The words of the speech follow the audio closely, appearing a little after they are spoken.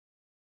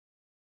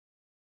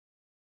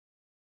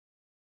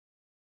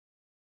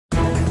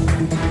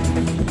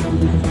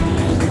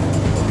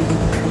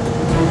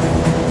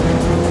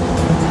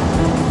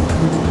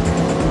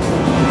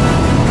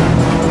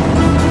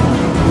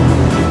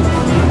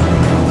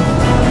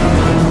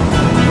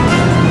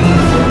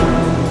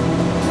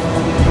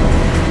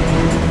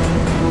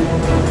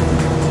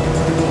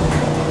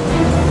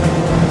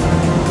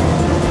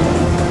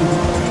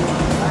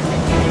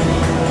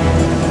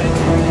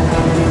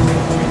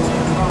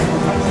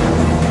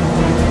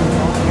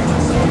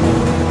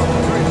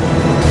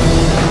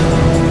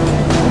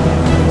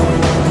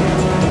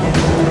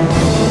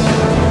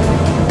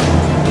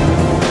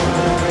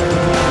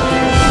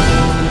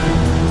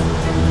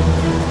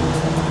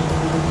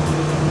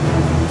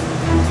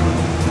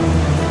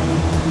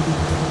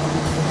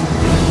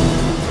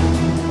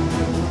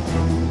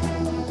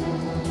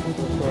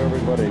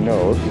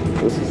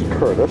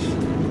Curtis.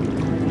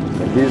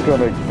 And he's going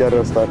to get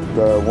us that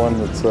one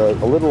that's a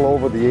little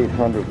over the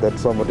 800 that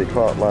somebody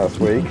caught last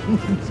week.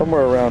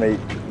 Somewhere around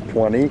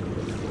 820,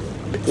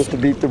 just to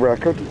beat the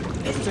record.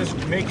 Let's just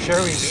make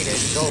sure we beat it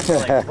and go for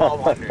like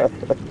 1200.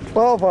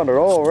 1200,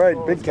 oh right,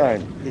 big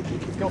time.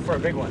 Let's go for a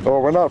big one.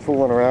 Oh, we're not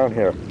fooling around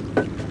here.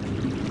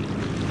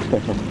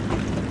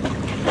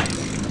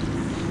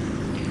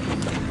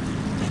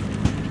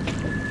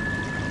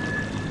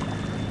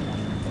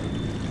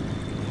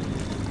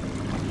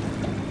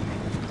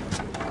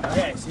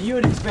 Okay, so you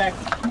would expect,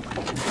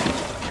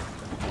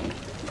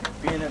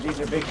 being that these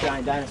are big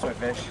giant dinosaur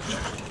fish,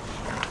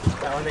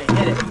 that when they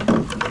hit it,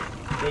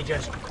 they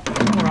just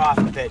tore off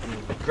with it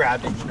and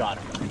grabbed it and got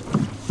it.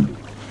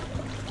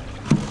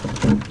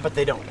 But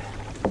they don't.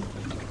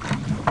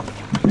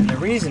 And the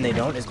reason they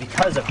don't is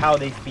because of how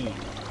they feed.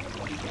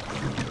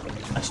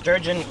 A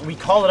sturgeon, we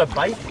call it a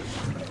bite,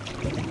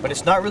 but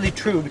it's not really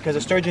true because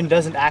a sturgeon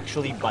doesn't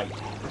actually bite.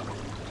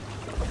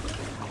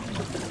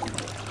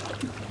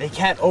 They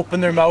can't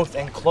open their mouth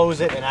and close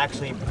it and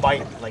actually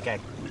bite like a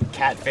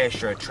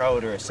catfish or a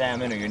trout or a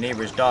salmon or your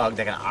neighbor's dog.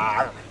 They can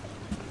argh.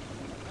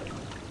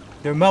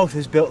 Their mouth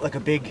is built like a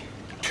big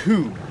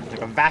tube,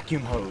 like a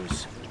vacuum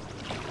hose.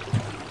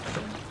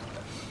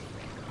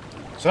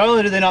 So not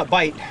only do they not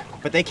bite,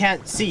 but they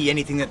can't see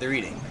anything that they're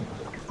eating.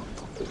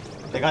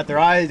 They got their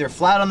eyes, they're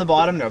flat on the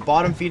bottom, they're a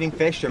bottom feeding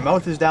fish, their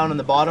mouth is down on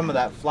the bottom of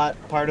that flat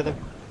part of the,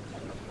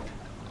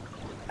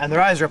 and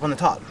their eyes are up on the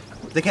top.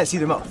 They can't see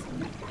their mouth.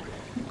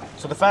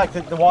 So the fact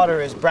that the water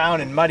is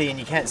brown and muddy and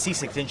you can't see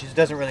 6 inches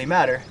doesn't really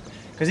matter.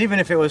 Because even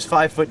if it was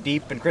 5 foot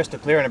deep and crystal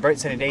clear on a bright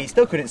sunny day, he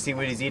still couldn't see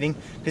what he's eating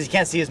because he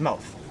can't see his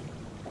mouth.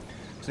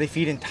 So they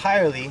feed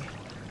entirely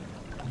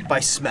by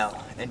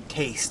smell and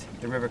taste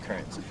the river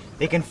currents.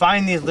 They can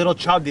find these little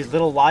chub, these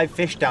little live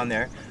fish down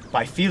there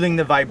by feeling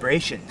the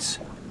vibrations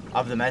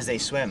of them as they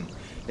swim.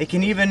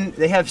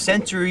 They have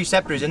sensory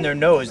receptors in their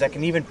nose that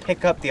can even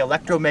pick up the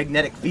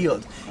electromagnetic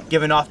field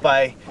given off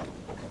by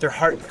their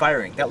heart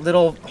firing. That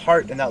little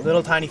heart and that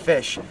little tiny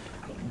fish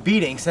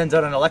beating sends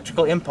out an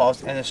electrical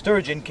impulse, and the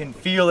sturgeon can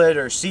feel it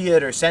or see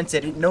it or sense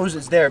it. It knows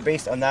it's there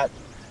based on that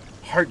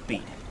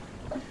heartbeat.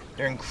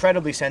 They're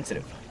incredibly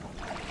sensitive.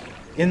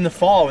 In the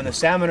fall, when the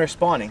salmon are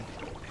spawning,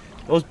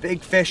 those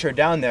big fish are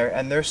down there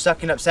and they're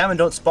sucking up. Salmon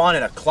don't spawn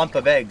in a clump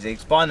of eggs. They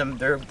spawn them,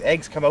 their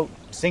eggs come out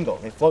single.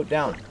 They float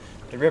down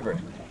the river.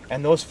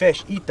 And those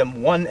fish eat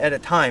them one at a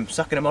time,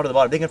 sucking them out of the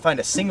water. They can find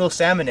a single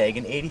salmon egg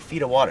in 80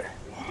 feet of water.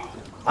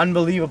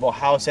 Unbelievable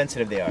how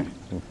sensitive they are.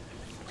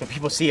 So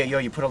people see it,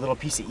 you put a little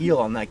piece of eel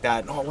on like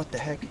that, oh, what the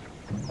heck?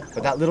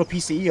 But that little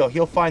piece of eel,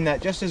 he'll find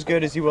that just as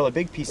good as he will a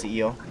big piece of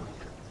eel,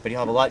 but he'll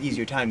have a lot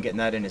easier time getting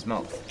that in his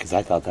mouth. Because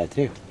I thought that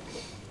too.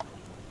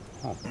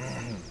 Huh.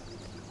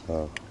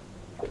 Oh.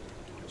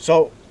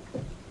 So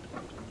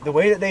the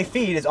way that they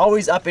feed is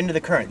always up into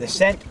the current. The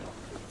scent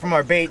from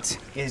our baits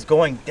is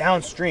going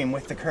downstream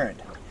with the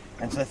current.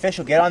 And so the fish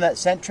will get on that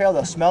scent trail,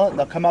 they'll smell it,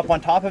 they'll come up on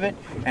top of it,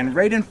 and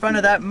right in front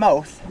of that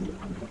mouth,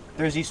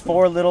 there's these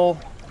 4 little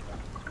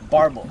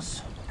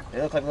barbels.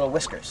 They look like little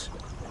whiskers.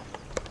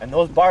 And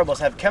those barbels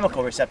have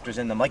chemical receptors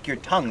in them, like your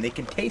tongue. They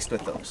can taste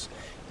with those.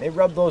 They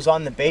rub those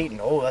on the bait,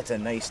 and oh, that's a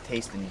nice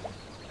tasting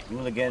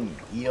hooligan,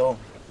 eel,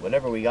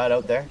 whatever we got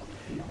out there.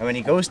 And when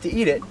he goes to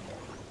eat it,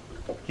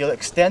 he'll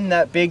extend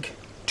that big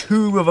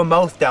tube of a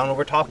mouth down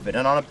over top of it.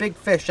 And on a big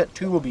fish, that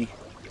tube will be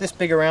this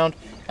big around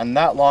and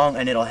that long,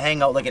 and it'll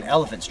hang out like an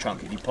elephant's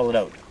trunk if you pull it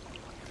out.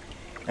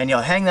 And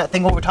you'll hang that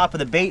thing over top of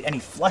the bait, and he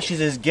flushes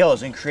his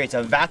gills and creates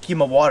a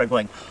vacuum of water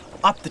going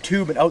up the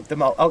tube and out the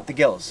mouth, out the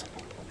gills.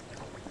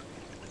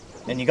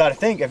 And you got to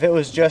think, if it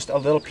was just a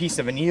little piece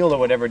of an eel or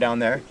whatever down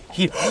there,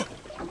 he'd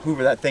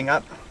hoover that thing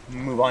up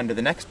and move on to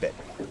the next bit.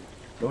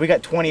 But we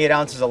got 28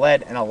 ounces of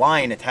lead and a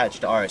line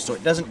attached to ours, so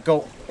it doesn't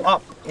go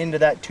up into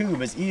that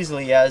tube as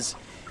easily as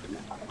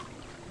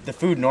the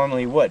food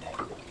normally would.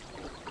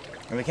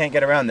 And we can't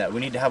get around that. We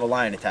need to have a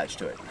line attached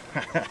to it.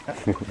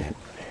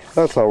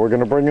 That's how we're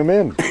going to bring them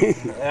in.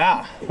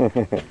 Yeah.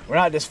 We're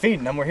not just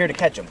feeding them, we're here to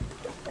catch them.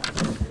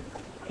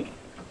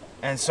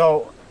 And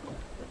so,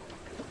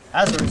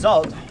 as a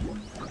result,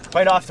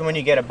 quite often when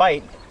you get a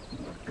bite,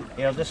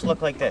 it'll just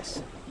look like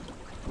this.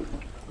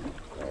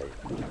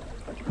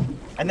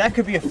 And that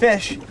could be a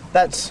fish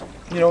that's,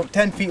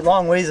 10 feet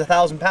long, weighs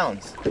 1,000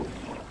 pounds.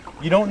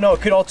 You don't know.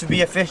 It could also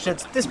be a fish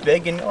that's this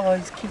big and, oh,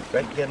 he's cute,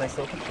 right? You get a nice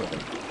little picture of him.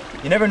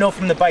 You never know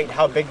from the bite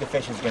how big the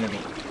fish is going to be.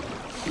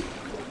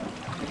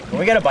 When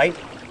we get a bite,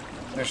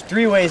 there's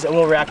 3 ways that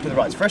we'll react to the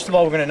rods. First of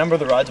all, we're going to number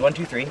the rods, 1,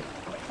 2, 3.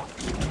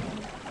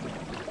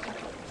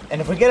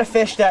 And if we get a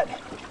fish that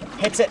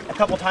hits it a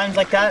couple times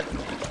like that,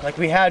 like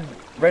we had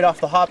right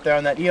off the hop there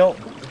on that eel,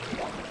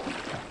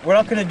 we're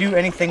not going to do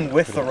anything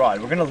with the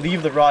rod. We're going to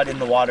leave the rod in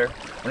the water.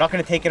 We're not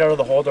going to take it out of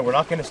the holder. We're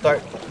not going to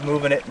start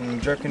moving it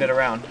and jerking it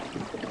around.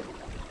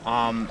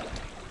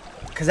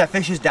 Because that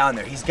fish is down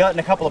there. He's gotten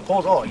a couple of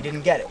pulls. Oh, he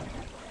didn't get it.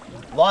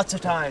 Lots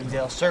of times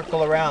they'll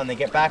circle around, they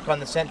get back on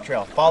the scent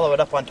trail, follow it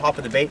up on top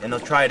of the bait, and they'll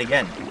try it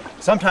again.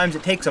 Sometimes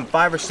it takes them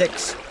 5 or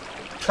 6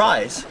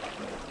 tries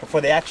before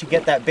they actually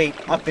get that bait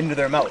up into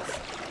their mouth.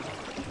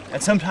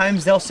 And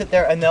sometimes they'll sit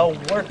there and they'll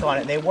work on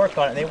it, and they work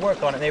on it, and they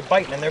work on it, and they're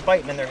biting, and they're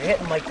biting, and they're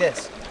hitting like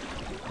this,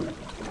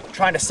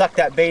 trying to suck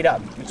that bait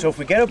up. And so if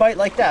we get a bite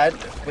like that,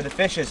 where the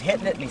fish is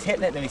hitting it, and he's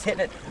hitting it, and he's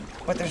hitting it,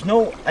 but there's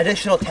no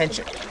additional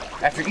tension.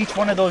 After each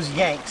one of those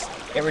yanks,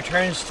 it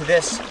returns to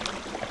this,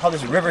 I call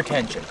this river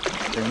tension.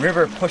 The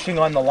river pushing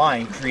on the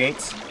line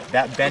creates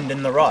that bend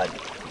in the rod,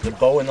 the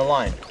bow in the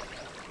line.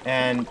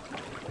 And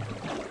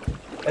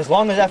as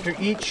long as after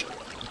each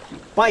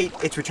bite,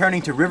 it's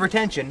returning to river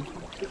tension,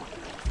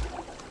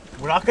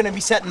 we're not going to be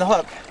setting the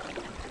hook,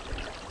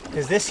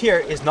 because this here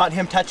is not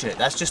him touching it.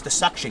 That's just the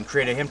suction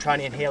created him trying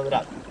to inhale it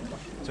up.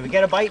 So we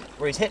get a bite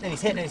where he's hitting it,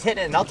 he's hitting it, he's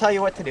hitting it, and I'll tell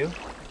you what to do.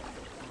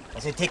 I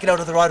say take it out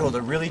of the rod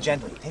holder really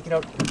gently. Take it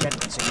out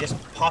gently. So you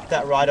just pop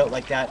that rod out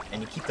like that, and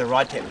you keep the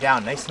rod tip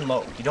down nice and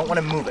low. You don't want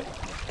to move it.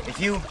 If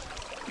you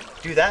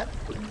do that,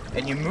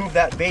 and you move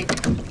that bait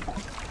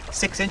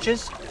 6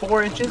 inches,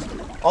 4 inches,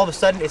 all of a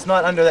sudden it's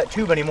not under that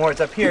tube anymore,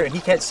 it's up here, and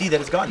he can't see that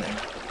it's gone there.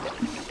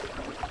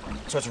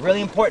 So it's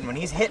really important when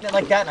he's hitting it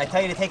like that, and I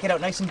tell you to take it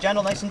out nice and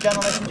gentle, nice and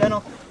gentle, nice and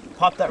gentle,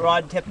 pop that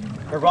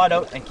rod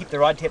out and keep the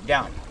rod tip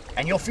down.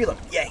 And you'll feel him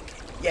yank,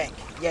 yank,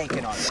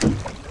 yanking on it.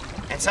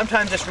 And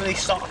sometimes it's really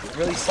soft,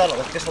 really subtle,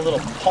 like just a little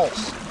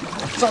pulse.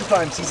 And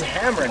sometimes he's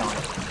hammering on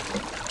it.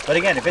 But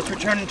again, if it's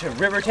returning to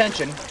river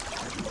tension,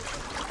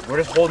 we're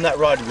just holding that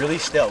rod really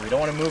still. We don't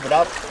want to move it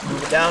up,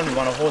 move it down. We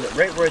want to hold it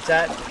right where it's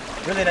at,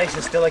 really nice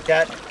and still like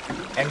that,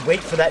 and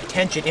wait for that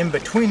tension in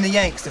between the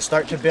yanks to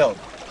start to build.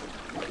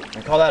 I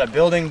call that a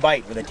building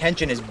bite, where the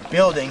tension is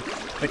building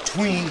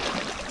between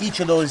each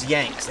of those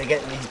yanks.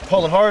 He's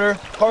pulling harder,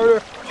 harder,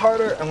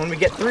 harder, and when we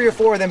get 3 or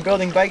 4 of them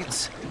building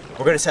bites,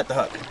 we're going to set the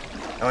hook.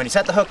 And when you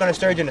set the hook on a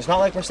sturgeon, it's not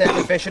like we're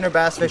salmon fishing or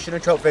bass fishing or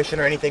trout fishing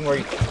or anything where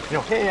you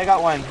know, hey, I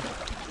got one.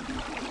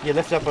 You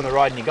lift up on the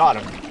rod and you got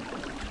him.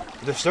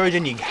 With the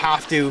sturgeon, you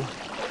have to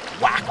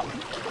whack them.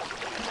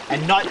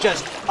 And not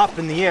just up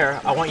in the air.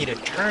 I want you to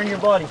turn your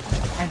body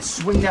and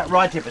swing that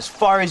rod tip as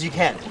far as you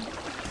can.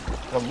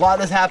 A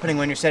lot is happening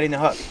when you're setting the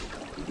hook.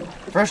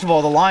 First of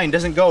all, the line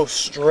doesn't go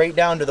straight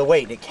down to the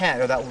weight. It can't,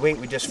 or that weight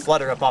would just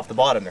flutter up off the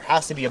bottom. There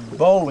has to be a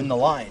bow in the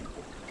line.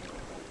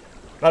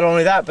 Not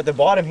only that, but the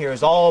bottom here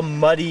is all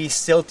muddy,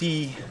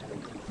 silty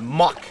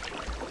muck.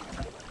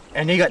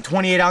 And you got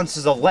 28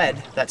 ounces of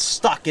lead that's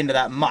stuck into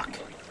that muck.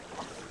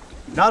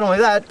 Not only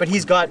that, but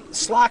he's got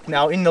slack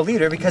now in the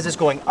leader because it's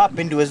going up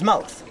into his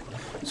mouth.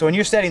 So when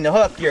you're setting the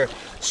hook, you're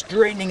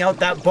straightening out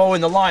that bow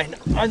in the line,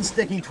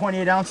 unsticking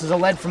 28 ounces of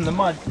lead from the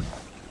mud,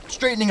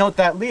 straightening out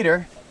that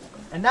leader,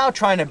 and now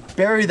trying to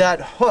bury that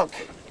hook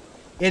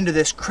into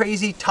this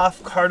crazy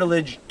tough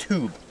cartilage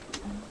tube.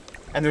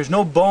 And there's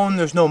no bone,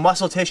 there's no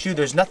muscle tissue,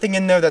 there's nothing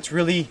in there that's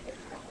really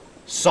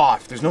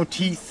soft. There's no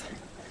teeth,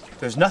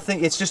 there's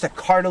nothing, it's just a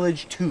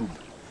cartilage tube.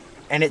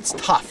 And it's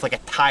tough, like a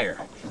tire.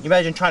 You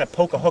imagine trying to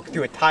poke a hook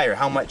through a tire,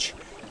 how much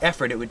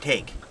effort it would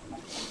take.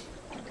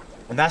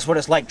 And that's what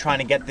it's like trying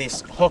to get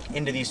this hook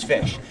into these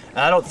fish. And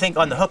I don't think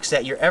on the hook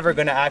set you're ever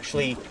gonna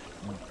actually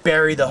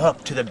bury the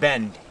hook to the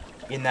bend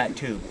in that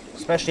tube,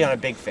 especially on a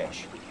big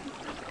fish.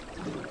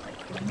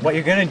 What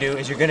you're gonna do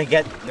is you're gonna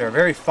get, they're a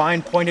very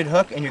fine pointed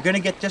hook, and you're gonna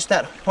get just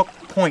that hook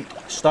point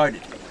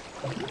started,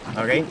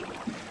 okay?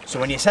 So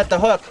when you set the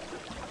hook,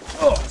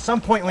 at some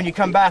point when you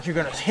come back, you're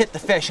gonna hit the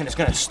fish and it's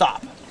gonna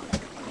stop.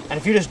 And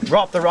if you just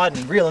drop the rod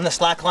and reel in the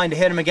slack line to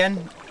hit him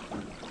again,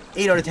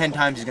 8 out of 10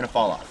 times he's gonna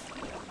fall off.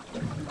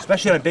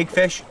 Especially on a big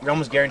fish, you're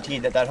almost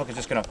guaranteed that that hook is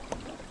just gonna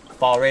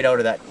fall right out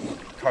of that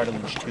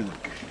cartilage tube.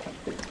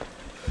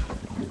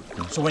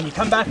 So when you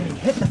come back and you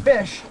hit the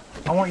fish,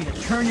 I want you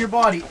to turn your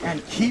body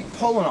and keep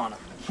pulling on him.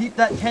 Keep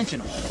that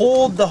tension.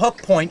 Hold the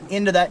hook point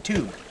into that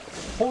tube.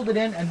 Hold it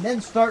in and then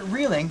start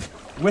reeling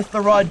with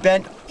the rod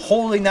bent,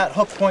 holding that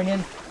hook point in,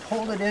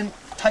 hold it in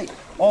tight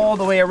all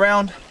the way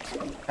around.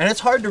 And it's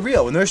hard to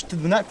reel. When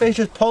that fish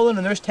is pulling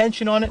and there's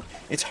tension on it,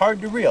 it's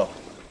hard to reel.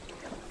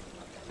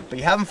 But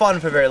you haven't fought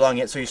him for very long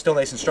yet, so you're still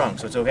nice and strong,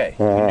 so it's okay.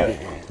 You can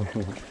do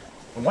it.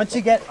 And once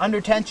you get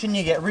under tension,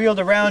 you get reeled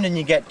around and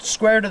you get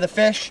square to the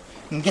fish,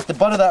 and get the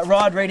butt of that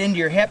rod right into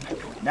your hip,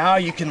 now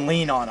you can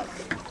lean on him.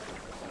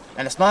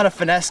 And it's not a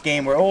finesse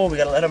game where, oh, we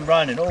gotta let him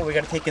run and oh, we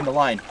gotta take in the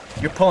line.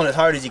 You're pulling as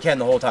hard as you can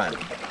the whole time.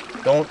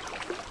 Don't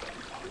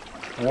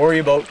worry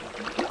about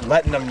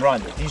letting them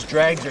run. These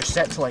drags are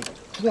set to like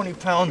 20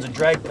 pounds of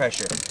drag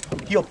pressure.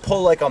 He'll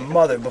pull like a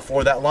mother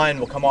before that line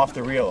will come off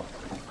the reel.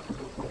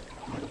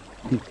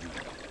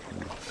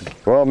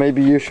 Well,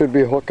 maybe you should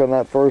be hooking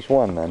that first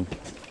one then.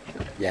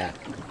 Yeah,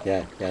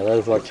 let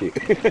us watch you.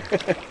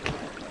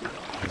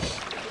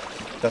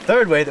 The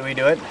third way that we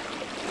do it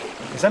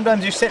is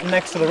sometimes you're sitting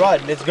next to the rod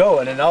and it's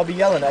going, and I'll be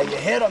yelling at you,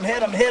 hit him,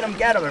 hit him, hit him,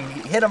 get him, and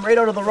you hit him right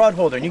out of the rod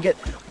holder, and you get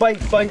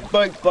bite, bite,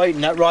 bite, bite,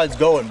 and that rod's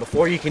going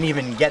before you can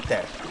even get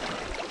there.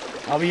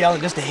 I'll be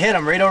yelling just to hit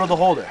him right out of the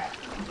holder.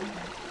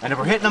 And if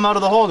we're hitting them out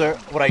of the holder,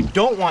 what I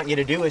don't want you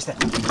to do is to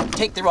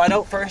take the rod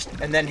out first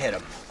and then hit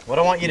him. What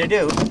I want you to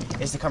do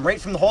is to come right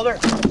from the holder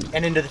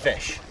and into the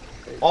fish,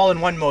 all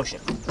in one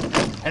motion.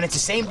 And it's the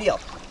same deal.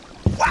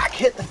 Whack,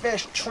 hit the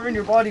fish, turn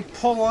your body,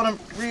 pull on him,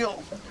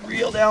 reel,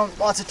 reel down,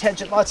 lots of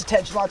tension, lots of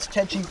tension, lots of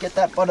tension. Get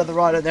that butt of the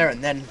rod in there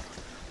and then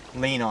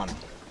lean on them.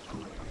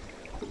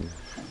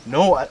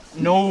 No, it's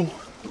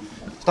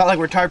not like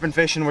we're tarpon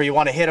fishing where you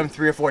want to hit them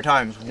 3 or 4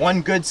 times.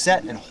 One good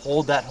set and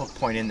hold that hook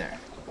point in there.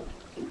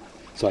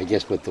 So I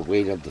guess with the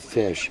weight of the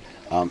fish,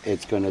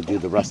 it's going to do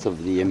the rest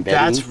of the embedding.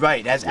 That's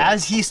right.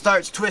 As he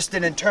starts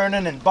twisting and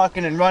turning and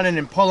bucking and running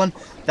and pulling,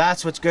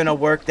 that's what's going to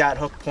work that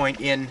hook point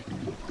in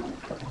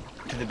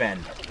to the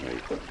bend.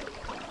 Right.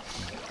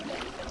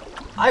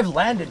 I've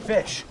landed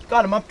fish,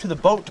 got him up to the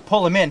boat to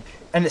pull him in,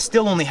 and it's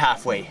still only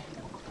halfway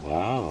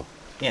Wow.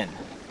 in.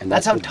 And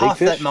That's how with big tough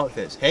that fish? mouth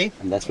is. Hey?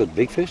 And that's with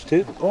big fish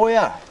too? Oh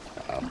yeah.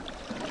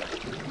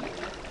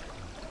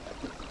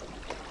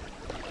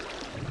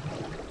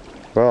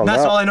 Well, And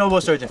that's now, all I know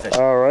about sturgeon fishing.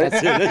 all right.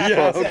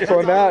 Yeah, So,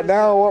 so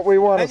now what we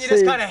want Then to you see,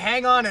 just kind of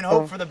hang on and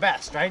hope for the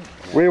best, right?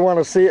 we want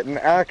to see it in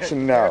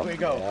action now. There we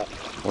go.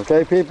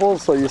 Okay, people,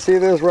 so you see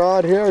this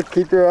rod here?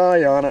 Keep your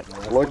eye on it.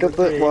 Look at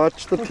the,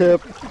 watch the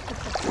tip.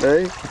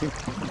 Okay?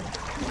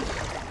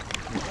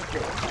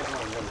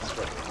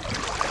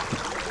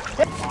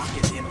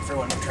 Pockets in for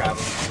when we're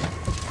traveling.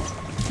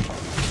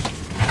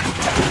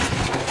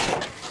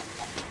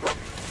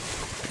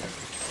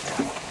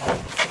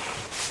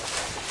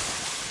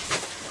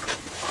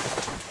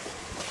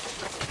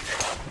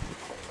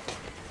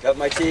 Got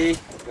my tea,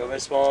 got my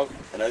smoke,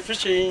 and I'm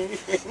fishing.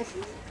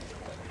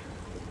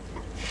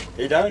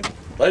 Hey, done?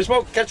 Let it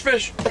smoke, catch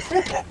fish.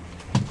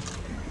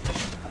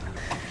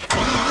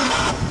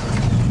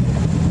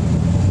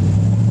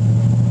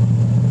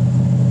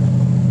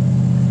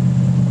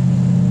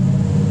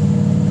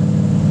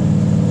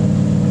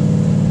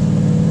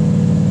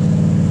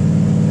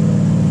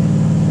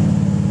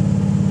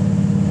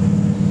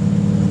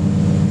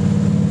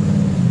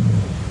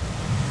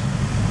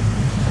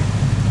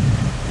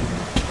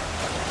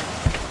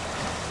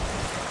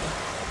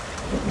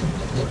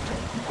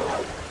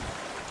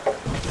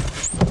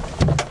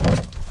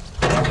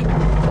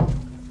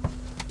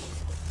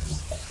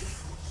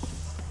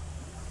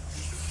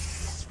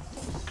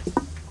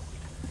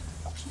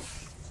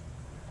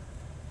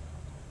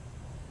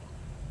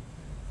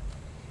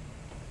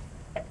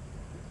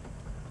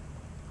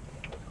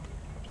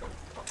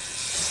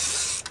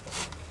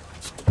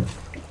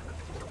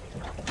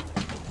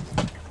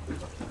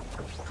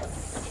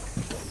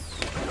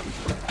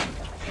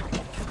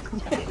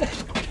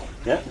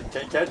 Yeah,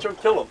 can't catch him,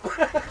 kill him.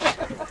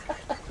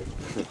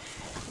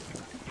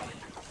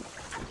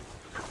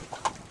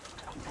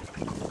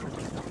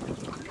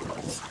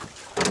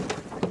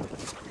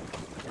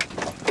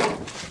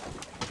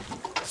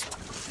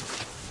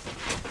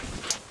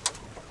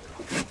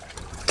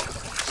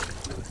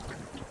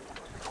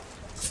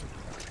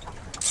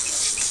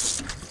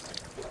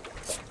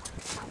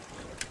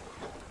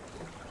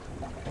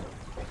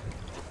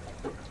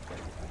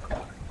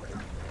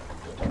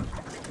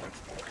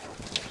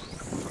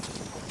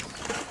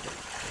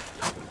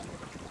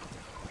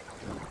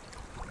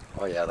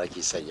 Oh yeah, like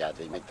you said, yeah,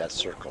 they make that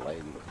circle, eh?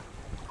 And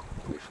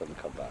wait for them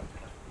to come back.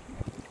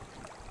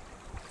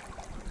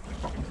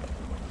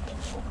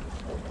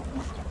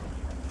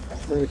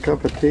 Is that a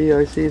cup of tea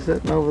I see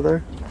sitting over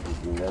there?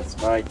 And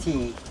that's my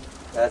tea.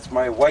 That's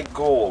my white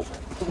gold.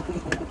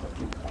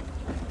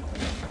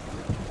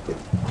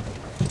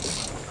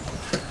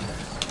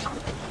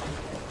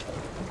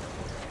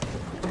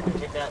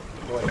 Take that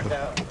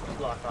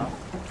block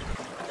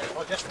off.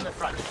 Well, just in the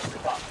front, just the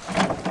top.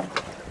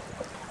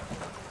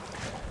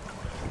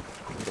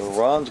 So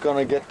Ron's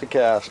gonna get the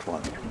cast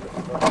one.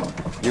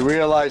 You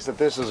realize that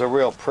this is a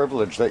real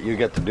privilege that you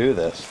get to do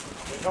this.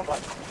 There's no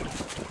button.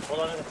 Hold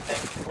on to the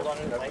thing. Hold on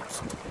to the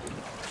light.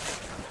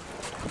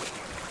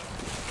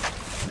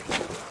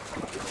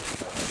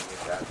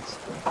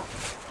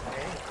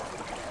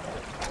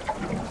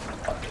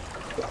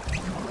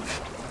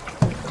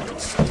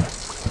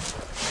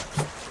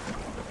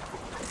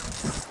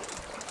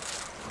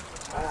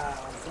 Wow,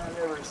 is that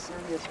ever a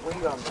serious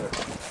weight on there?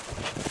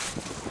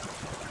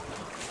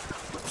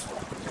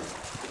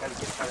 Gotta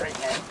get my right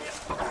hand.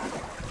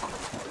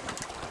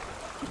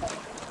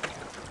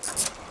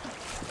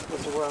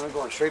 So where am I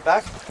going? Straight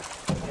back?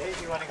 Okay,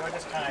 you want to go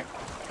just kind of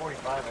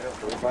 45, I don't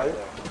 45?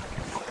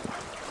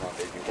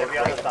 Maybe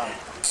on the thumb.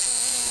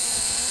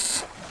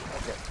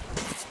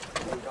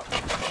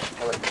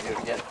 I'll let you do it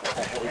again. I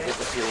get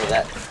the feel of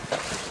that.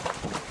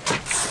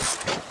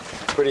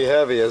 Pretty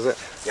heavy, is it?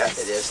 Yeah,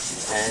 it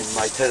is. And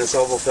my tennis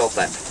elbow felt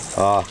that.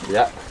 Ah.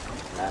 Yeah.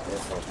 That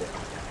felt it.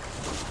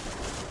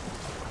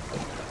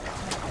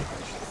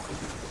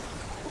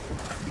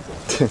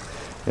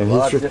 And A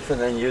lot he,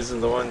 different than using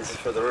the ones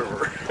for the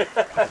river.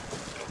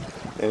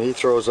 and he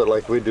throws it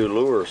like we do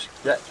lures.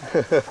 Yeah.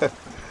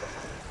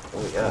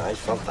 Oh yeah, I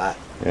felt that.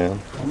 Yeah.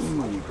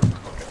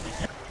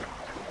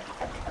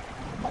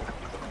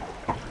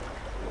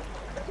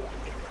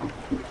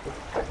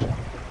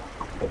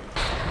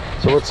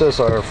 So what's this,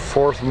 our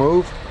fourth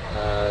move?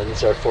 This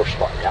is our fourth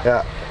spot, yeah.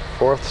 Yeah,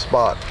 fourth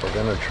spot. We're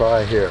gonna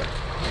try here.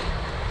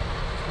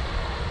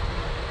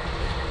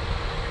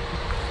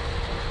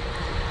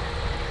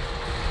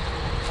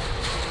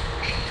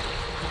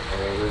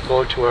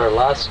 go to our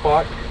last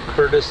spot.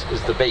 Curtis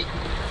is the bait.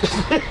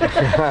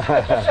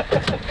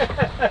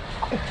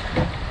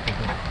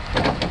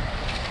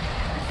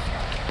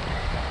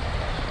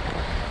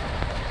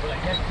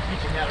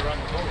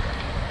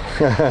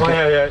 Oh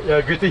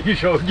yeah. Good thing you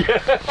showed.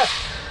 Yeah.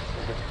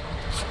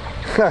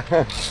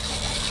 Okay.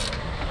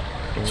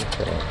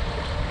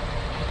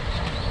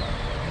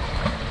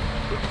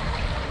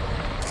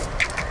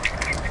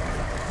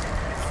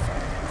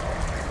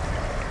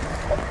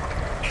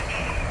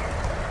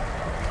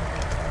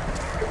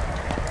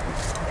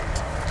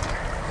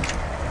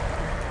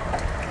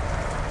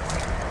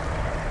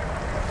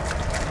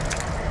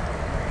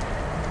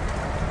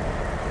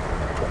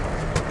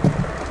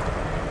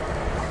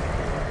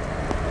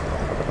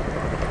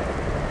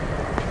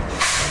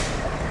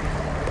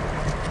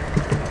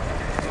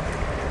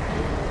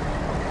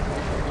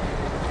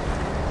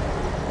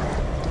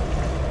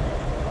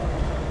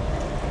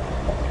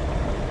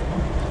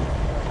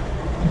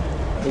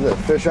 Is that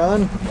fish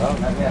on? Well,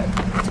 not yet.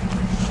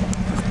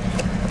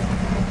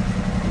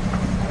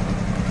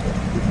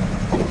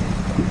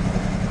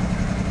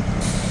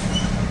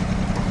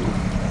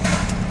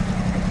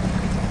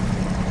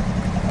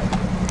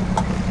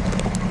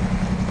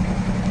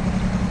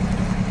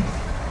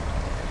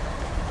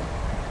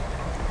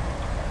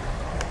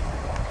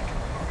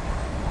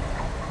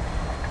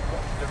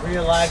 The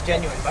real live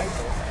genuine bite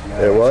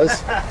though. It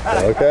was?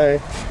 Okay.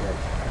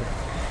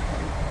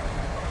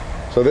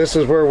 So this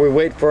is where we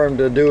wait for him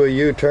to do a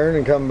U-turn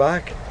and come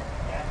back?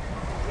 Yeah.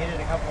 Hit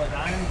it a couple of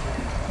times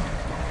and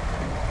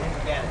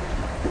didn't get it.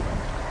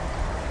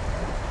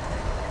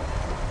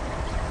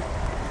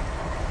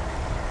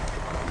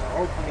 So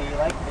hopefully he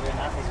liked it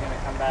enough he's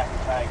gonna come back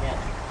and try again.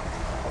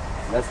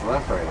 That's the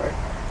left right,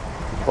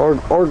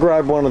 right? Or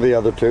grab one of the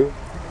other two.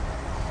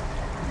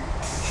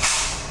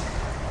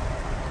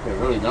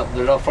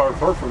 They're not far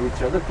apart from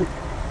each other.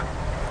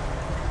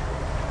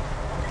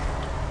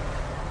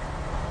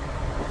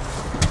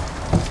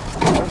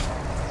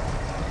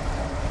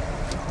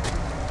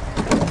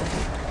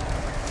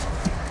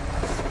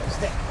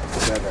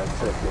 Yeah,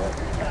 that's it, yeah.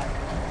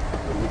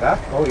 Is he back?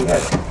 Oh,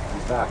 yes.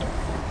 He's back.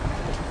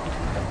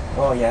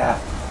 Oh, yeah.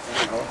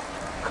 There you go.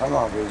 Come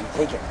on, baby.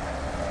 Take it.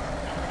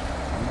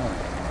 Come on.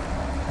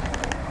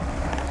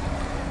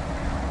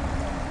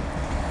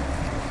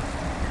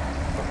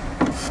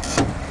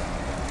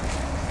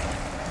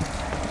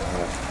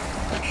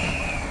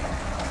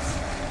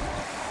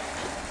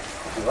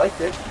 You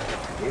liked it.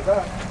 Gave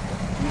up.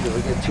 Either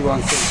we get two on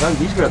the same time.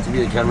 He's going to have to be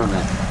the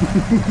cameraman.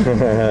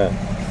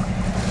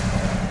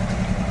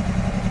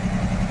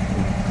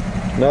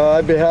 No,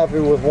 I'd be happy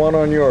with one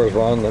on yours,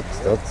 Ron.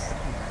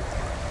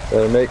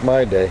 That'll make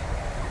my day.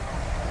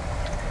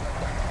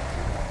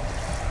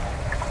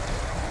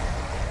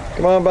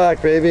 Come on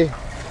back, baby.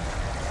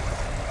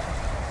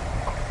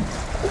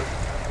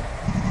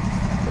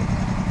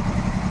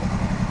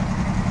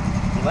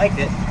 He liked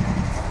it.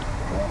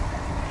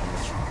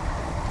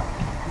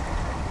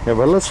 Yeah,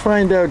 but let's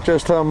find out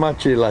just how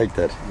much he liked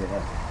it.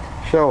 Yeah.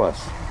 Show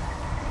us.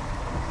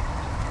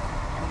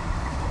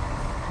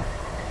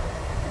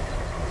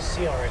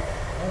 Seal right there.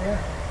 Oh yeah.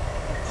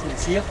 See the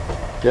seal?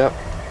 Yep.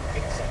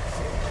 Big set of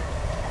seal.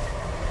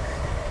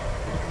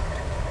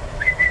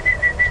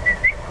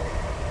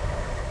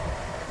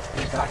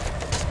 He's back.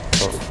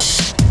 Oh.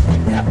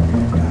 Yeah.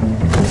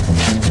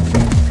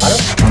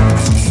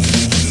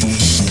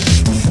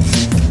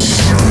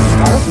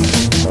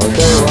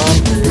 Okay, Ron.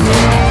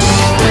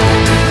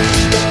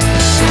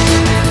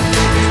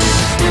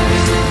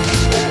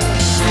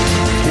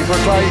 Keep her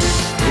tight.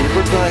 Keep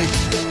her tight.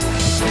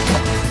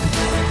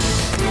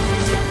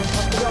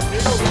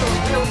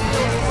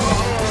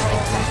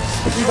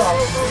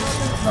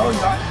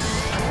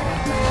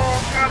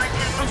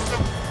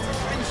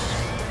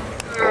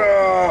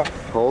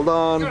 Hold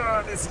on.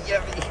 Oh, this is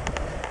heavy.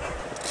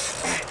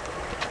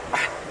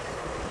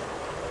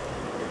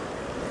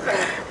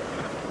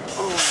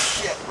 Oh,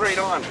 shit, right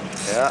on.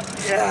 Yeah.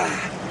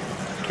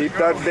 Yeah. Keep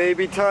that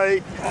baby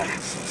tight.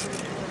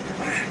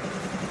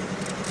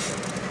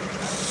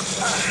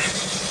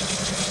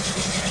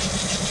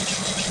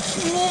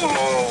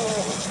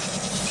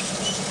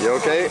 You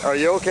okay? Are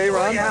you okay,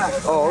 Ron? Yeah.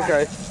 Oh,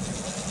 okay.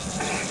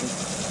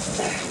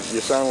 You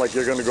sound like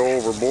you're going to go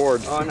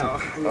overboard. Oh, no.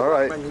 All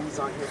right. My knees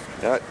on here.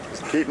 Yeah,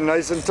 just keep him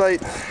nice and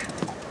tight.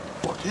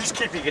 He's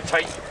keeping it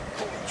tight.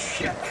 Holy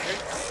shit.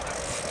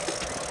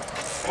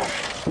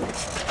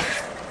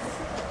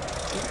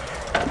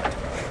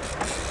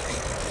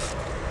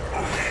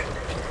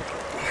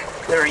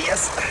 There he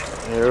is.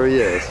 There he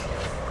is.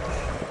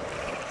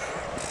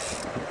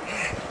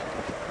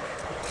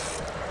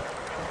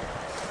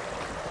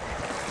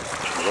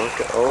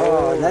 Okay.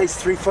 Oh, Oh, nice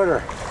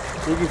 3-footer.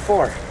 Maybe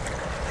 4.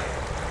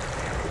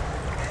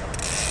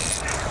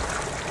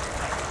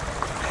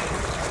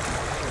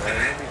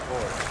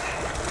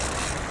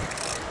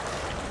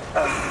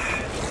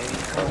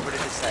 Over to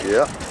this side.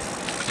 yeah.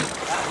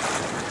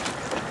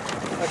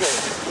 Okay,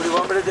 what do you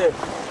want me to do?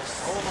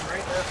 Hold him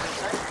right there for a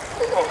second.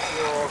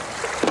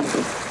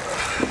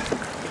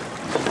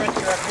 Stretch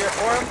you up here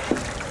for him.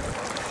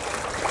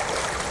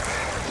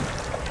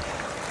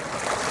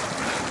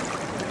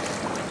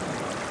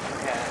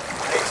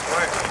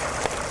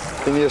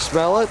 Can you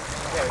smell it?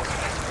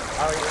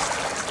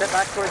 Step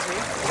back towards me.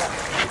 Yeah.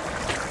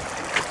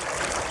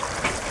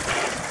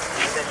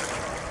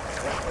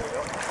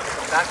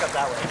 Back up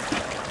that way.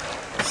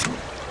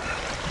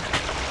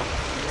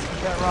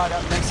 Keep that rod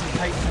up nice and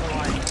tight to the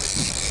line.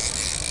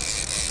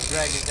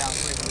 Drag it down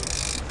quickly.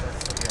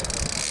 That's okay.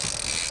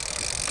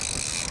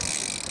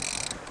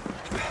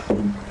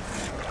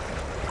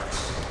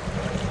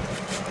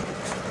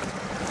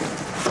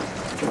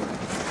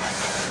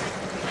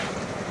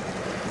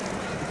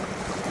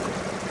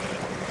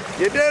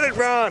 You did it,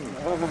 Ron!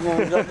 He's on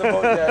the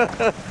boat yet.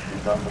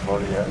 He's on the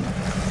boat yet.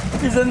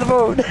 He's in the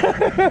boat.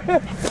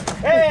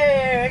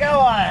 Hey, we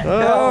got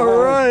one! All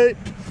right.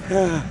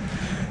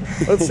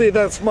 Let's see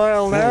that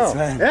smile now. Nice,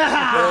 man.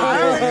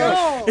 There we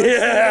go. Let's see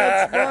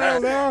that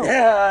smile now.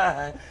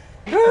 Yeah.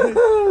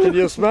 Can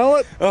you smell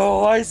it?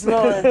 Oh, I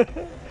smell it.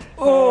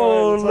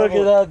 Oh, Let's look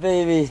have at that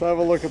baby. Let's have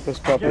a look at this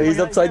puppy. He's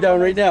upside down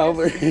right now.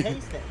 But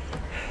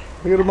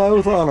Look at the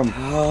mouth on him.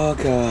 oh,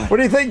 God. What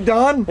do you think,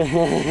 Don?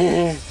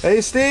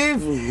 Hey,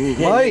 Steve?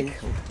 Mike?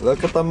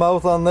 Look at the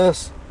mouth on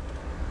this.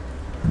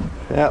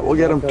 Yeah, we'll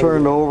get him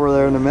turned over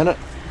there in a minute.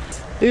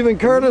 Even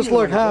Curtis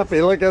looked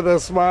happy. Look at the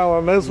smile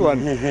on this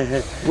one.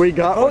 We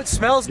got Oh, it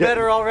smells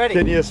better already.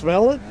 Can you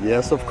smell it?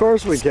 Yes, of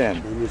course we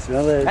can. Can you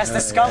smell it? That's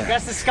the skunk.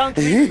 That's the skunk.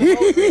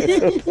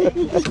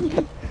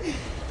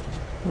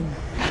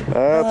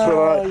 That's what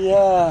I...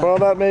 yeah. Well,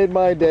 that made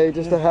my day,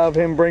 just to have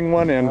him bring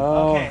one in.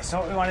 Oh. Okay, so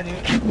what we want to do,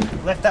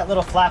 lift that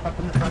little flap up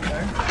in the front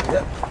there.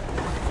 Yep.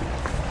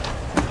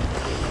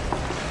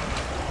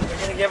 We're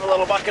going to give a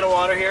little bucket of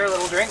water here, a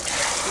little drink.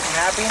 Keep him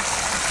happy.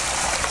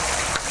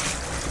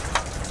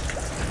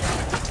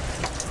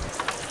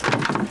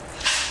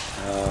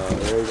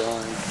 Right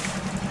on.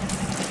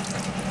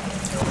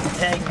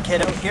 Tagging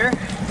kit out here.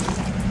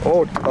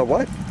 Oh, a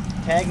what?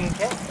 Tagging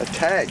kit. A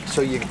tag.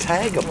 So you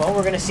tag him. Well,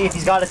 we're going to see if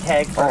he's got a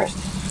tag first.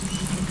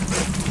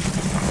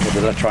 The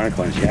electronic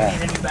ones, yeah.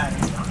 And then you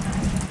battery.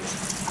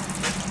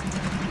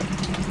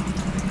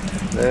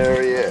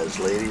 There he is,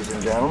 ladies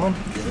and gentlemen.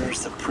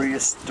 There's the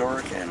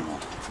prehistoric animal.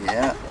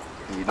 Yeah,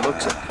 he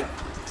looks it.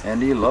 And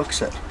he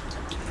looks it.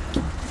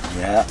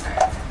 Yeah.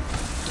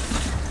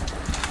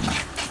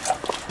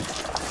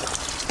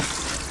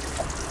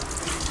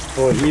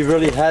 Well, he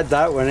really had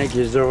that one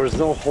because there was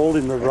no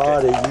holding the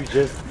rod. You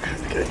just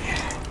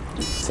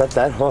set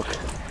that hook.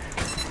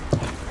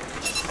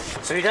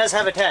 So he does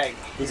have a tag.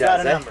 He's got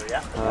a number,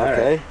 yeah.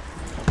 Okay.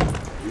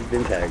 He's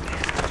been tagged.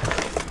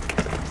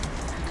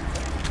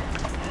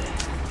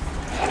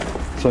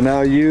 So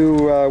now you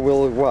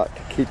will what?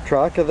 Keep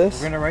track of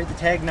this? We're going to write the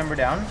tag number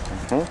down.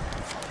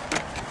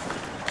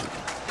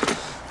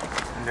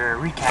 Under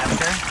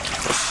recapture.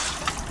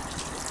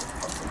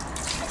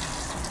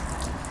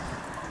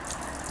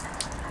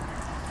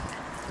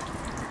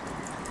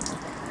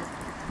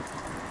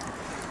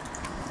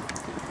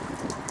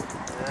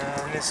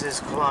 And this is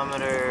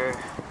kilometer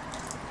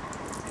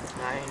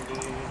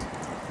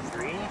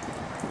 93.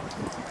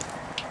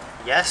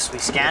 Yes, we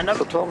scanned them.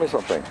 So tell me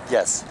something.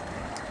 Yes.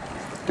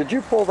 Did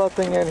you pull that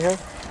thing in here?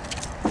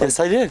 Yes,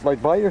 I did.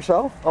 Like by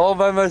yourself? All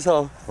by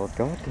myself. Well,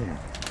 goddamn.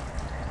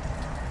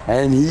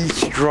 And he's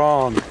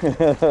strong.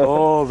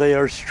 Oh, they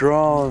are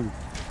strong.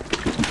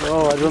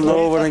 Oh, I don't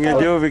know what I'm going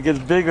to do if it gets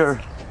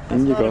bigger.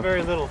 That's not a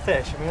very little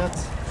fish. I mean,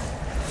 that's...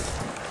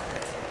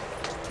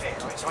 Okay,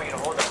 I just want you to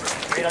hold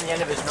it right on the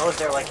end of his nose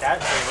there like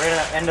that. So right on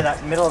the end of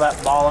that, middle of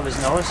that ball of his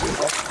nose.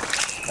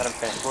 Let him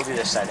finish. We'll do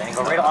this side. And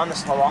go right on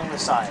this, along the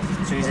side.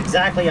 So he's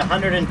exactly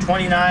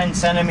 129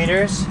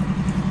 centimeters,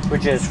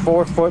 which is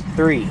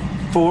 4'3".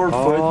 4'3".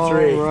 All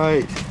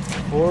right.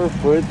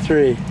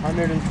 4'3".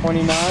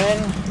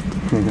 129.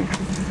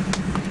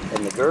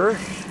 And the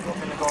girth? We're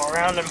gonna go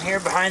around him here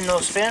behind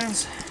those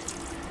fins.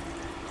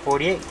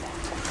 48.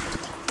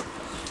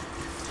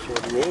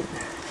 48,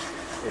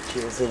 which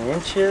is in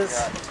inches.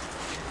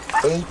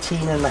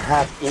 18 and a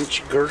half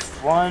inch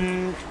girth.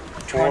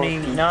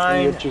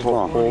 129. inches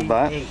long. Hold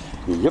that.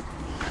 Yep.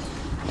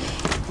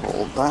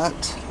 Hold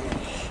that.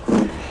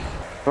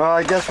 Well,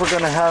 I guess we're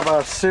going to have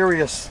a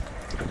serious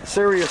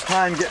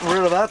time getting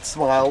rid of that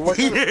smile. Look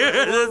at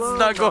That's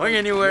not going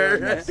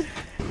anywhere.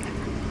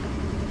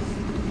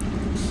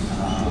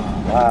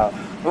 Wow.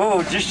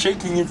 Oh, just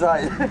shaking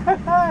inside.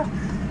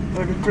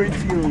 What a great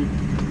feeling.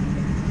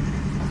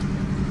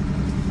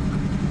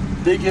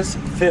 Biggest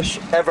fish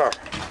ever.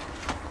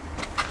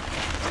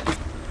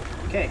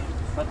 Okay,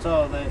 that's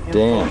all the info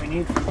Damn. we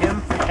need from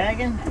him for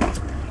tagging.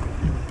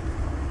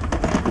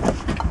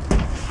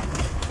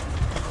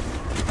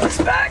 That's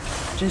back.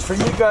 Geez, for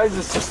you guys,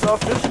 it's just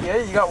not fishing,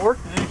 eh? You got work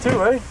to do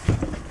too, eh?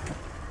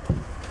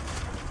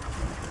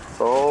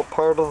 It's all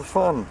part of the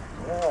fun.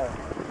 Yeah.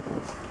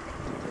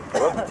 I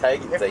love the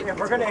tagging thing. If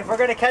we're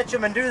gonna catch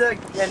him and do that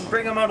and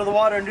bring him out of the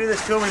water and do this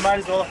to him, we might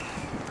as well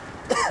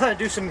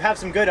have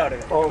some good out of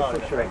it. Oh,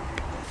 for sure.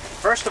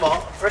 First of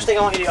all, first thing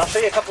I want you to do, I'll show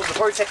you a couple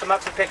before you take them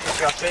up for pictures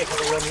here. I'll show you a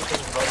couple of real neat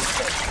things about each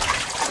fish.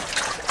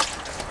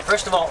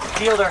 First of all,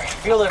 feel their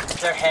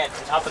head,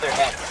 the top of their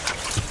head.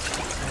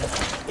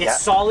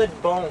 It's solid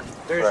bone.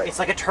 It's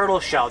like a turtle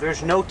shell.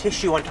 There's no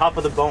tissue on top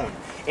of the bone.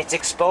 It's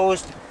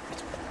exposed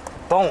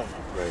bone.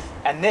 Right.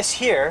 And this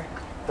here,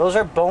 those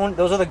are bone.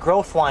 Those are the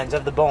growth lines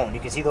of the bone. You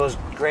can see those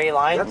gray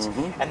lines,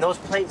 and those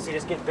plates, they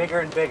just get bigger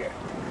and bigger.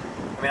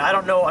 I mean, I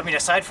don't know. I mean,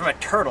 aside from a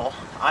turtle,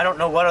 I don't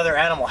know what other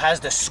animal has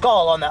the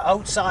skull on the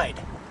outside.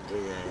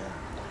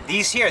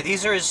 These here,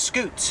 these are his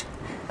scutes.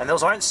 And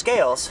those aren't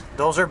scales,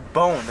 those are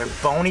bone. They're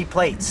bony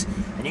plates.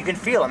 And you can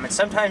feel them. And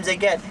sometimes they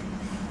get,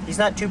 he's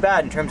not too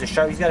bad in terms of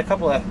sharp. He's got a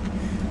couple of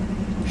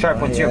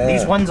sharp ones here. But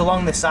these ones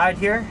along the side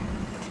here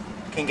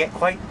can get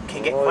quite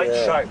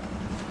sharp.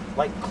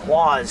 Like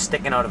claws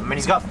sticking out of him. And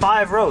he's got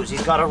 5 rows.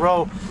 He's got a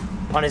row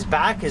on his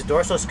back, his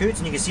dorsal scutes,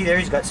 and you can see there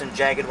he's got some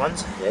jagged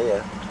ones.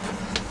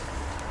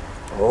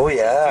 Oh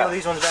yeah. Feel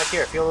these ones back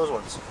here. Feel those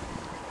ones.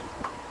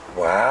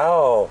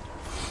 Wow.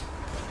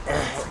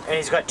 And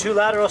he's got 2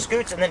 lateral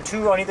scutes and then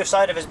 2 on either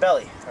side of his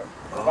belly.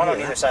 Or 1 on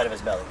either side of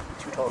his belly.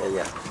 2 total.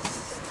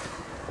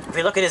 If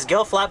you look at his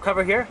gill flap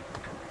cover here.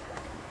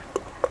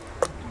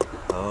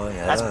 Oh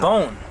yeah. That's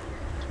bone.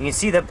 You can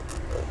see the.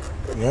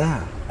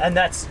 Yeah. And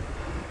that's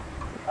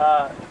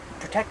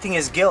protecting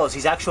his gills.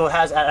 He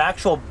has an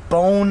actual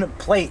bone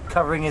plate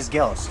covering his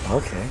gills.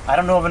 Okay. I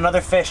don't know of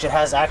another fish that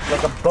has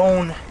like a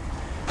bone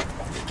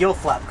gill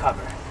flap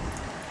cover.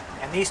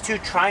 And these 2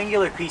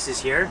 triangular pieces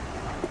here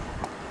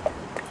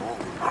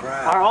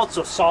are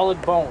also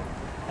solid bone.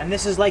 And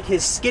this is like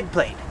his skid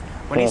plate.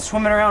 When he's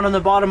swimming around on the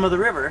bottom of the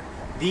river,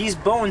 these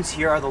bones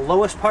here are the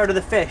lowest part of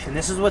the fish, and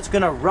this is what's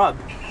gonna rub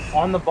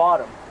on the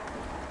bottom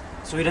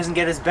so he doesn't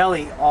get his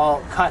belly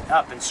all cut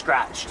up and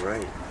scratched.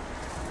 Right.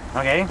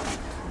 Okay?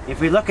 If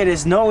we look at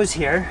his nose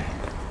here,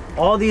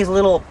 all these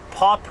little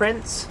paw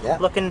prints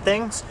looking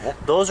things,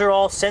 those are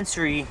all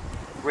sensory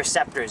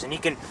receptors, and he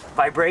can,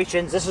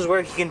 vibrations, this is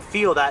where he can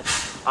feel that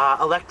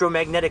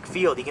electromagnetic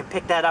field. He can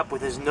pick that up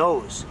with his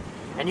nose.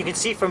 And you can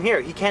see from here,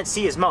 he can't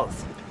see his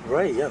mouth.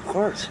 Right, yeah, of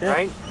course. Yeah.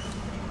 Right?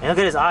 And look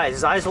at his eyes.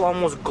 His eyes will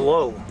almost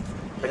glow.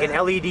 Like an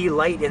LED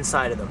light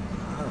inside of them.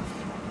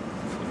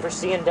 We're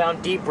seeing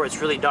down deep where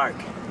it's really dark.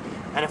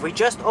 And if we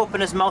just open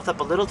his mouth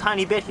up a little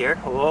tiny bit here,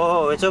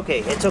 oh, it's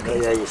okay, it's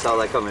okay. Yeah, you saw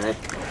that coming, eh?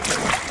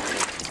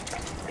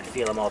 I can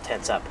feel him all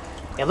tense up.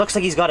 It looks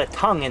like he's got a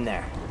tongue in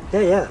there.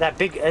 Yeah. That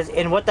big,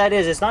 and what that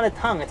is, it's not a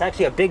tongue, it's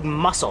actually a big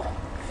muscle.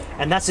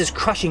 And that's his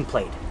crushing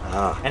plate.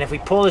 And if we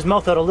pull his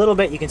mouth out a little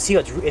bit, you can see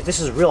this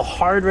is real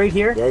hard right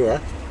here. Yeah.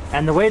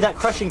 And the way that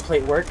crushing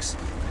plate works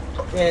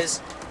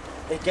is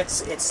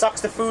it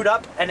sucks the food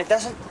up, and it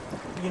doesn't,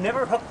 you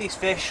never hook these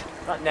fish,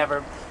 not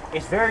never,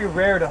 it's very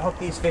rare to hook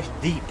these fish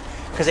deep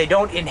because they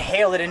don't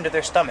inhale it into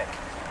their stomach.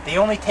 They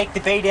only take the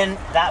bait in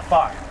that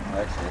far,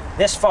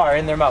 this far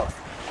in their mouth,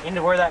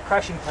 into where that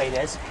crushing plate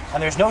is,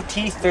 and there's no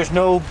teeth, there's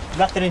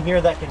nothing in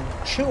here that can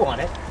chew on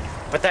it,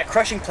 but that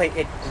crushing plate,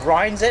 it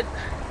grinds it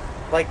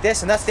like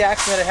this, and that's the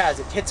action that it has.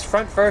 It hits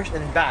front first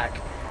and back,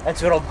 and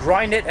so it'll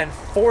grind it and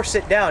force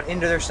it down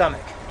into their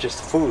stomach. Just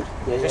the food.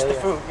 Just the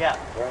food, yeah.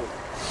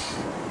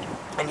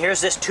 Right. And here's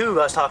this tube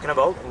I was talking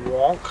about.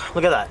 Wonk.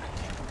 Look at that.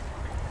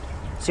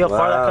 See how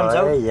far that comes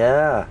out?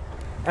 Yeah.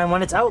 And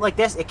when it's out like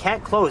this, it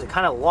can't close. It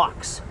kind of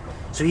locks.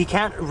 So you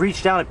can't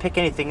reach down and pick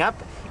anything up.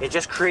 It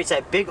just creates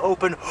that big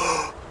open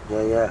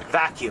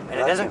vacuum. And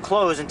it doesn't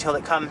close until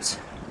it comes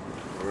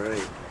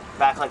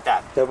back like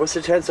that. Now, what's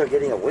the chance of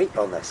getting a weight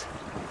on this?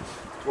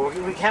 Well,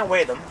 we can't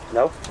weigh them.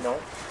 No? No.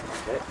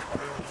 Okay.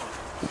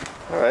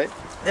 All right.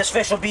 This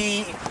fish will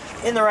be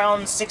in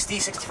around 60,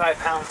 65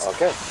 pounds.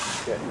 Okay.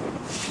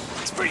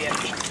 It's pretty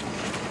heavy.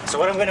 So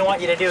what I'm going to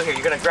want you to do here,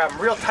 you're going to grab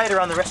them real tight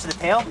around the rest of the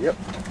tail. Yep.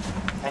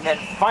 And then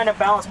find a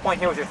balance point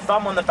here with your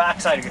thumb on the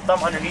back side or your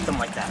thumb underneath them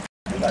like that.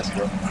 That's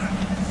good.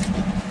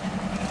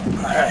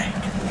 Alright.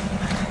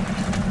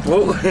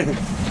 Whoa.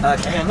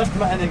 Okay. And lift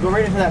them up and then go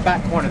right into that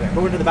back corner there.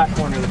 Go into the back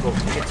corner of the boat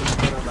to get some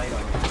better light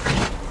on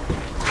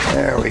you.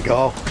 There we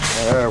go.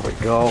 There we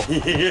go.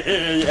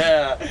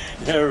 Yeah,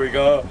 there we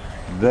go.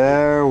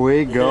 There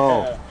we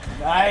go. Yeah.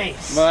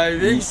 Nice. My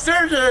big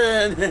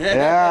sturgeon.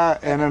 Yeah,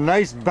 and a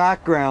nice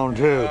background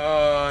too.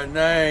 Oh,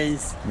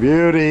 nice.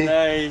 Beauty.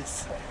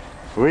 Nice.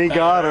 We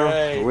got her.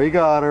 Alright. We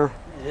got her.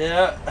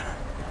 Yeah.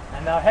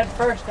 And now head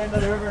first into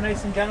the river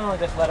nice and gentle and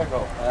just let her go.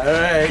 All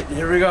right,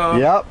 here we go.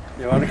 Yep.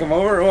 You want to come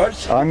over or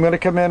what? I'm gonna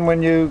come in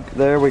when you.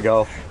 There we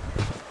go.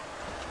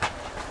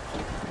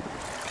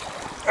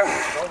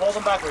 Don't hold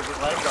them backwards,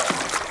 just let them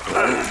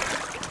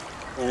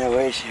go.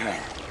 Anyway, Sharon.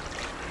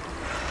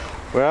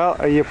 Well,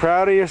 are you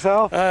proud of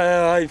yourself?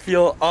 I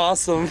feel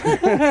awesome.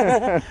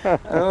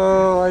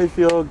 Oh, I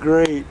feel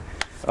great.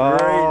 Oh,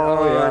 Great.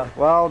 yeah.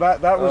 Well,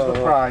 that was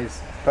the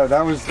prize.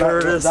 That was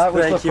Curtis, that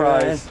was thank the you,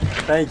 prize. man.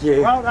 Thank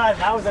you. Well done,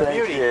 that was a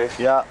Thank beauty. you.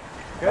 Yeah.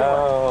 Good one.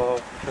 Oh,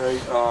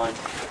 right on.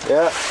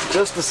 Yeah.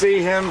 Just to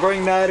see him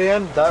bring that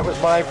in, that was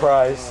my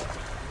prize.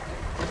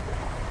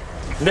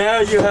 Now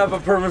you have a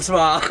permanent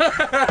smile.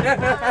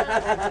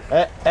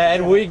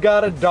 And we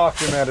got it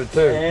documented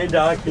too. And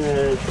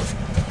documented.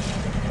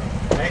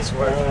 Nice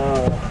work.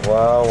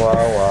 Wow,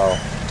 wow, wow.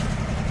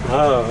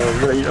 Oh,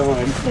 right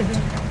on.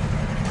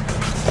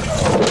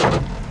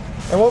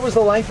 And what was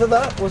the length of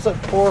that? Was it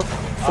 4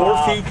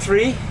 feet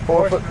 3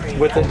 4 foot?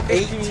 with an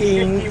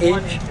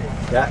 18-inch,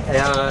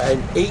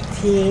 an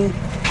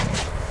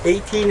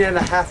 18 and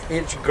a half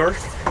inch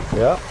girth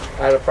Yeah.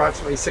 at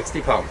approximately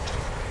 60 pounds.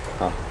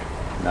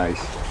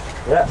 Nice.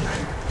 Yeah.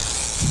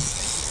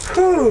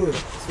 Whew.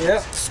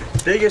 Yeah.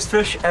 Biggest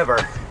fish ever.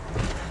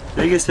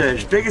 Biggest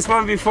fish. Biggest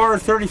one before,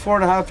 34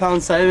 and a half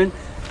pound salmon.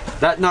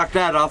 That knocked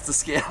that off the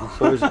scale.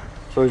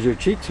 So is your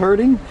cheeks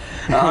hurting?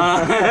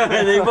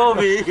 They will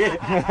be. They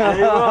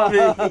will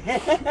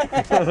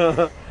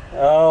be.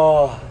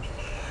 Oh.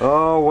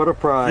 Oh, what a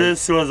prize.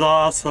 This was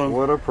awesome.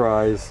 What a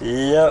prize.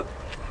 Yep.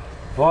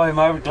 Boy, am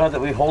I glad that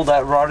we hold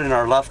that rod in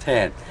our left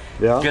hand.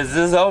 Yeah. Because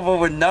this elbow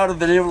would not have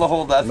been able to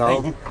hold that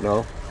thing.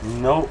 No.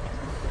 Nope.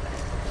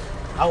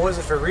 How was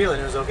it for reeling?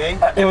 It was okay?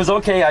 It was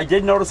okay. I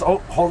did notice. Oh,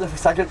 hold it for a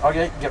second.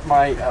 Okay, get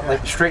my,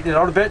 like, straighten it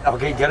out a bit.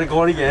 Okay, get it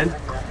going again.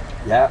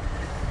 Yeah.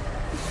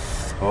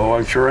 Oh,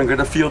 I'm sure I'm going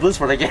to feel this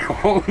when I get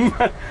home.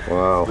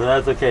 Wow. But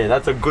that's okay.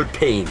 That's a good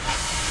pain.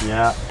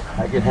 Yeah,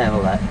 I can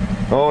handle that.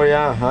 Oh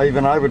yeah,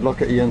 I would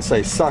look at you and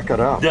say, suck it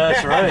up.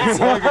 That's right.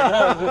 So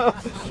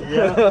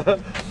yeah.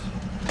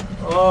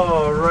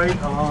 Oh,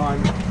 right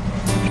on.